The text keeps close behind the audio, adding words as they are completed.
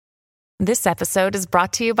This episode is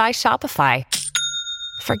brought to you by Shopify.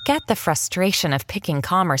 Forget the frustration of picking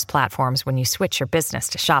commerce platforms when you switch your business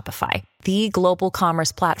to Shopify, the global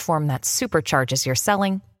commerce platform that supercharges your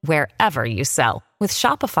selling wherever you sell. With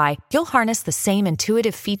Shopify, you'll harness the same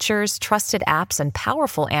intuitive features, trusted apps, and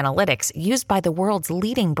powerful analytics used by the world's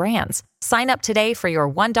leading brands. Sign up today for your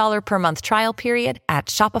 $1 per month trial period at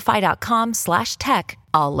shopify.com/tech,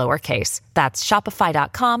 all lowercase. That's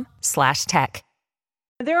shopify.com/tech.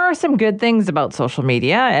 There are some good things about social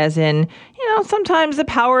media, as in, sometimes the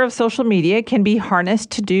power of social media can be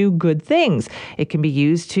harnessed to do good things. It can be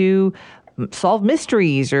used to solve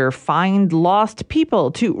mysteries or find lost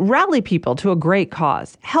people, to rally people to a great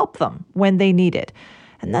cause, help them when they need it.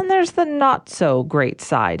 And then there's the not so great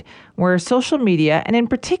side, where social media, and in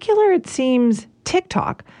particular, it seems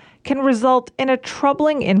TikTok, can result in a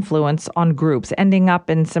troubling influence on groups, ending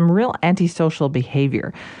up in some real antisocial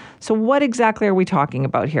behavior. So what exactly are we talking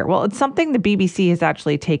about here? Well, it's something the BBC has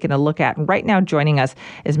actually taken a look at. And right now joining us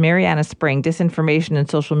is Mariana Spring, disinformation and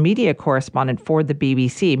social media correspondent for the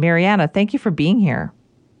BBC. Mariana, thank you for being here.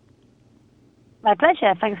 My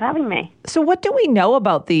pleasure. Thanks for having me. So what do we know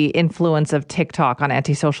about the influence of TikTok on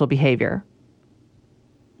antisocial behavior?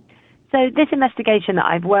 So this investigation that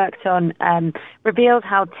I've worked on reveals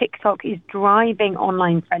how TikTok is driving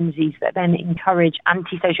online frenzies that then encourage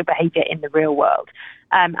antisocial behavior in the real world.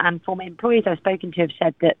 And former employees I've spoken to have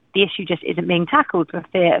said that the issue just isn't being tackled for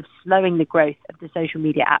fear of slowing the growth of the social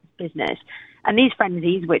media app's business. And these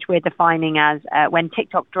frenzies, which we're defining as when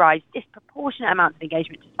TikTok drives disproportionate amounts of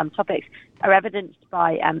engagement to some topics, are evidenced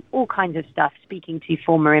by all kinds of stuff, speaking to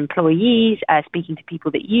former employees, speaking to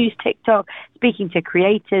people that use TikTok, speaking to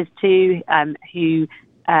creators too, who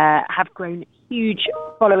have grown huge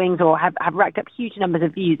followings or have racked up huge numbers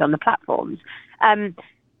of views on the platforms.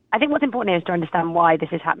 I think what's important here is to understand why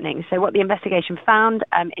this is happening. So what the investigation found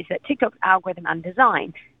is that TikTok's algorithm and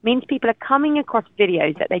design means people are coming across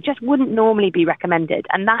videos that they just wouldn't normally be recommended.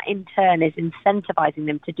 And that in turn is incentivizing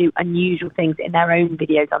them to do unusual things in their own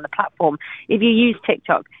videos on the platform. If you use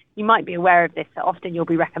TikTok, you might be aware of this, that often you'll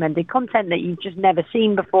be recommended content that you've just never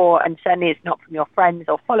seen before, and certainly it's not from your friends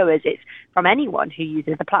or followers, it's from anyone who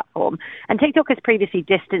uses the platform. And TikTok has previously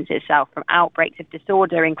distanced itself from outbreaks of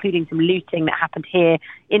disorder, including some looting that happened here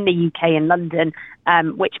in the UK and London,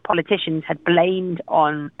 which politicians had blamed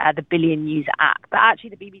on the billion-user app. But actually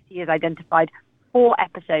the BBC has identified 4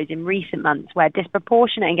 episodes in recent months where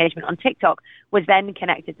disproportionate engagement on TikTok was then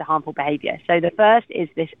connected to harmful behavior. So the first is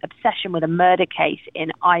this obsession with a murder case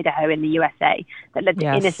in Idaho in the USA that led to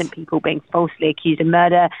innocent people being falsely accused of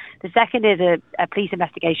murder. The second is a police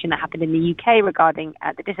investigation that happened in the UK regarding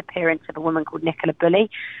the disappearance of a woman called Nicola Bulley.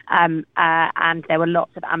 And there were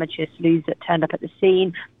lots of amateur sleuths that turned up at the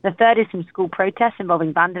scene. The third is some school protests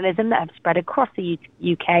involving vandalism that have spread across the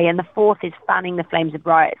UK. And the fourth is fanning the flames of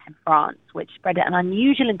riots in France, which spread at an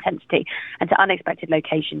unusual intensity and to unexpected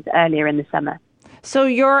locations earlier in the summer. So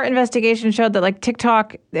your investigation showed that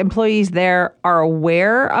TikTok employees there are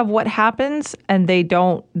aware of what happens and they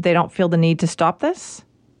don't feel the need to stop this?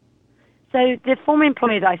 So the former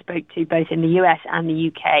employees I spoke to, both in the US and the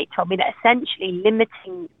UK, told me that essentially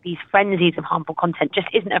limiting these frenzies of harmful content just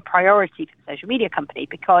isn't a priority for the social media company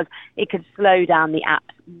because it could slow down the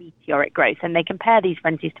app's meteoric growth. And they compare these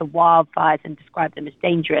frenzies to wildfires and describe them as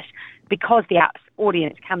dangerous because the app's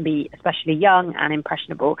audience can be especially young and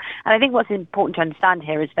impressionable. And I think what's important to understand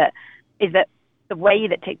here is that the way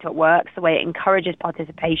that TikTok works, the way it encourages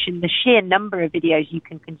participation, the sheer number of videos you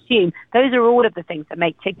can consume, those are all of the things that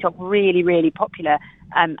make TikTok really, really popular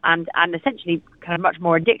and essentially kind of much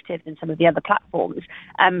more addictive than some of the other platforms.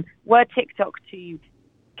 Were TikTok to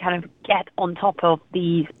kind of get on top of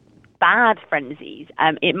these bad frenzies,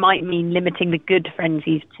 it might mean limiting the good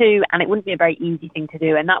frenzies too, and it wouldn't be a very easy thing to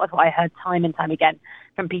do. And that was what I heard time and time again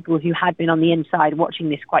from people who had been on the inside watching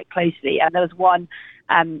this quite closely. And there was one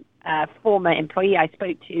former employee I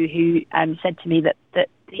spoke to who said to me that the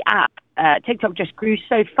app, TikTok, just grew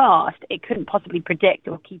so fast it couldn't possibly predict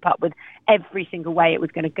or keep up with every single way it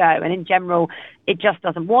was going to go. And in general, it just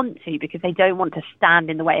doesn't want to because they don't want to stand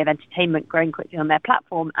in the way of entertainment growing quickly on their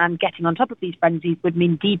platform. And getting on top of these frenzies would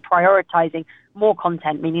mean deprioritizing more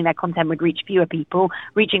content, meaning their content would reach fewer people.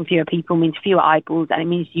 Reaching fewer people means fewer eyeballs, and it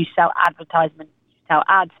means you sell advertisements, you sell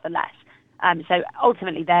ads for less. So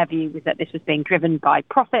ultimately their view was that this was being driven by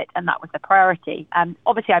profit and that was the priority.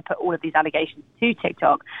 Obviously I put all of these allegations to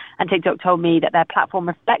TikTok, and TikTok told me that their platform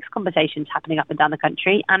reflects conversations happening up and down the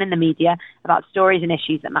country and in the media about stories and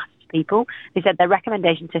issues that matter to people. They said their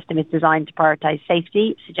recommendation system is designed to prioritize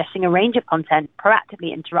safety, suggesting a range of content,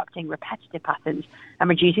 proactively interrupting repetitive patterns, and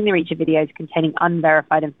reducing the reach of videos containing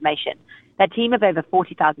unverified information. Their team of over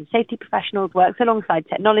 40,000 safety professionals works alongside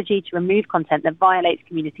technology to remove content that violates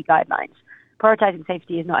community guidelines. Prioritizing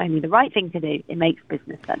safety is not only the right thing to do, it makes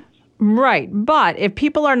business sense. Right. But if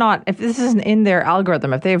people are not, if this isn't in their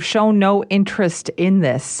algorithm, if they have shown no interest in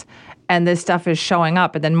this and this stuff is showing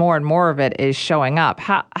up and then more and more of it is showing up,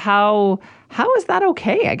 how is that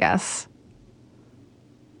okay, I guess?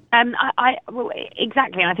 Well,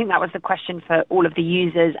 exactly. And I think that was the question for all of the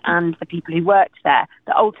users and the people who worked there,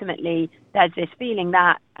 that ultimately there's this feeling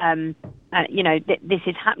that, this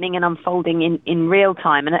is happening and unfolding in real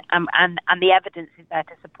time. And the evidence is there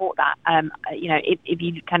to support that. If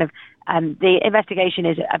you kind of, the investigation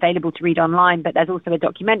is available to read online, but there's also a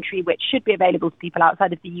documentary which should be available to people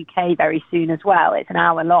outside of the UK very soon as well. It's an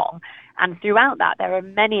hour long. And throughout that, there are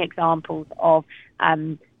many examples of,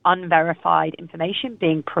 unverified information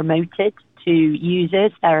being promoted to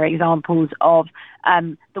users. There are examples of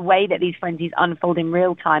the way that these frenzies unfold in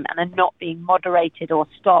real time and are not being moderated or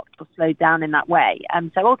stopped or slowed down in that way.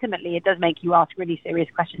 So ultimately, it does make you ask really serious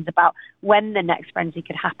questions about when the next frenzy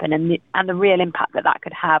could happen and the real impact that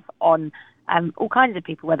could have on all kinds of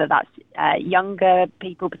people, whether that's younger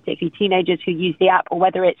people, particularly teenagers who use the app, or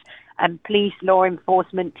whether it's police, law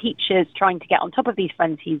enforcement, teachers trying to get on top of these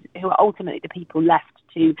frenzies, who are ultimately the people left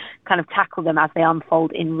to kind of tackle them as they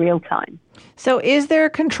unfold in real time. So is there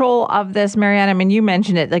control of this, Marianne? I mean, you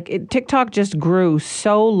mentioned it, TikTok just grew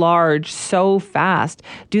so large, so fast.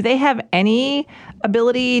 Do they have any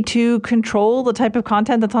ability to control the type of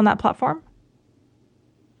content that's on that platform?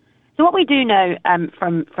 So what we do know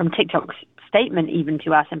from TikTok's statement even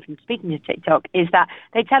to us and from speaking to TikTok is that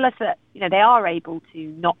they tell us that they are able to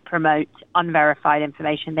not promote unverified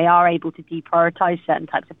information. They are able to deprioritize certain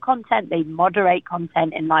types of content. They moderate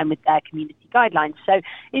content in line with their community guidelines. So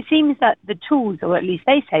it seems that the tools, or at least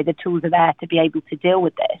they say the tools, are there to be able to deal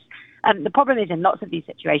with this. The problem is in lots of these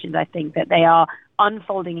situations, I think, that they are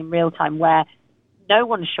unfolding in real time where no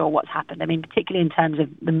one's sure what's happened. I mean, particularly in terms of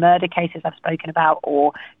the murder cases I've spoken about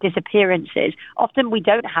or disappearances, often we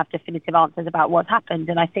don't have definitive answers about what's happened.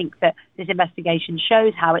 And I think that this investigation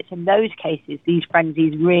shows how it's in those cases these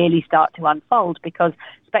frenzies really start to unfold, because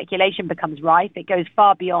speculation becomes rife. It goes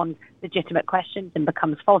far beyond legitimate questions and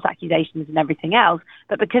becomes false accusations and everything else.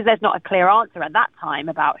 But because there's not a clear answer at that time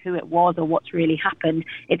about who it was or what's really happened,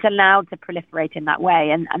 it's allowed to proliferate in that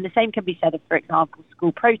way. And the same can be said of, for example,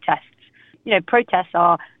 school protests. Protests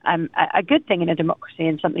are a good thing in a democracy,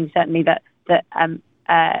 and something certainly that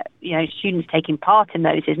students taking part in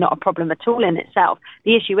those is not a problem at all in itself.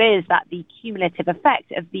 The issue is that the cumulative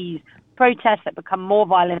effect of these protests that become more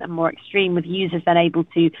violent and more extreme, with users then able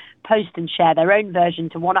to post and share their own version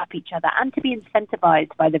to one-up each other and to be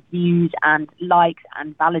incentivized by the views and likes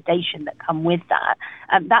and validation that come with that.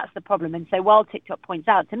 That's the problem. And so while TikTok points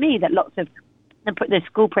out to me that lots of the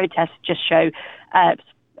school protests just show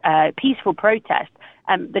peaceful protest,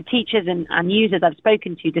 the teachers and users I've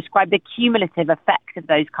spoken to describe the cumulative effect of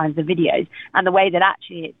those kinds of videos, and the way that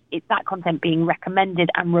actually it's that content being recommended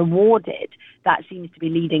and rewarded that seems to be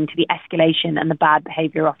leading to the escalation and the bad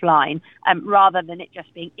behavior offline, rather than it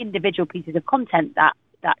just being individual pieces of content that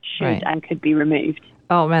should and could be removed.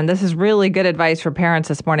 Oh, man, this is really good advice for parents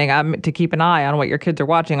this morning, to keep an eye on what your kids are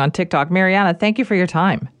watching on TikTok. Mariana, thank you for your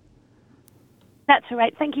time. That's all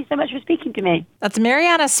right. Thank you so much for speaking to me. That's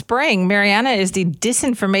Mariana Spring. Mariana is the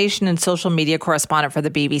disinformation and social media correspondent for the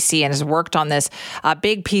BBC and has worked on this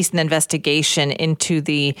big piece in the investigation into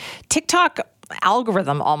the TikTok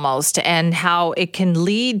algorithm almost, and how it can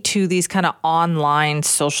lead to these kind of online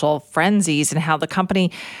social frenzies, and how the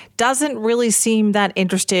company doesn't really seem that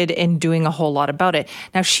interested in doing a whole lot about it.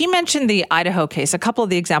 Now, she mentioned the Idaho case. A couple of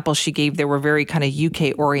the examples she gave there were very kind of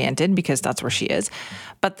UK oriented, because that's where she is.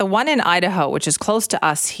 But the one in Idaho, which is close to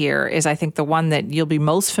us here, is I think the one that you'll be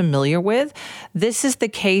most familiar with. This is the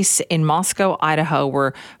case in Moscow, Idaho,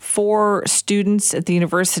 where 4 students at the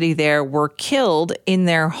university there were killed in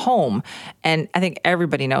their home. And I think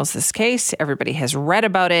everybody knows this case. Everybody has read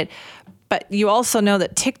about it. But you also know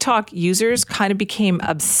that TikTok users kind of became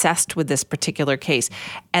obsessed with this particular case.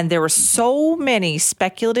 And there were so many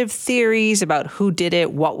speculative theories about who did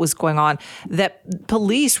it, what was going on, that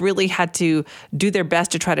police really had to do their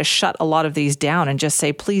best to try to shut a lot of these down and just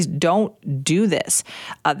say, please don't do this.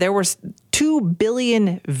 There was 2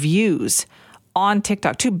 billion views on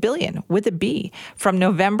TikTok, 2 billion with a B, from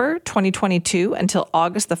November 2022 until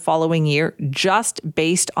August the following year, just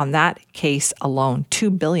based on that case alone, 2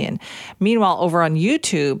 billion. Meanwhile, over on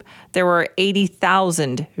YouTube, there were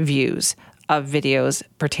 80,000 views of videos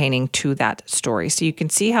pertaining to that story. So you can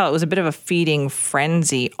see how it was a bit of a feeding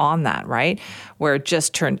frenzy on that, right? Where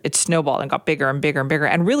it snowballed and got bigger and bigger and bigger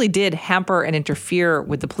and really did hamper and interfere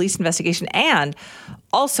with the police investigation, and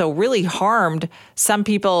also really harmed some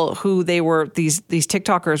people who these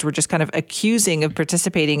TikTokers were just kind of accusing of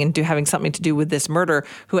participating and having something to do with this murder,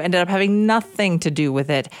 who ended up having nothing to do with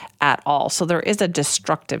it at all. So there is a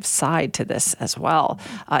destructive side to this as well.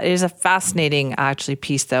 It is a fascinating, actually,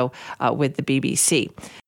 piece, though, with the BBC.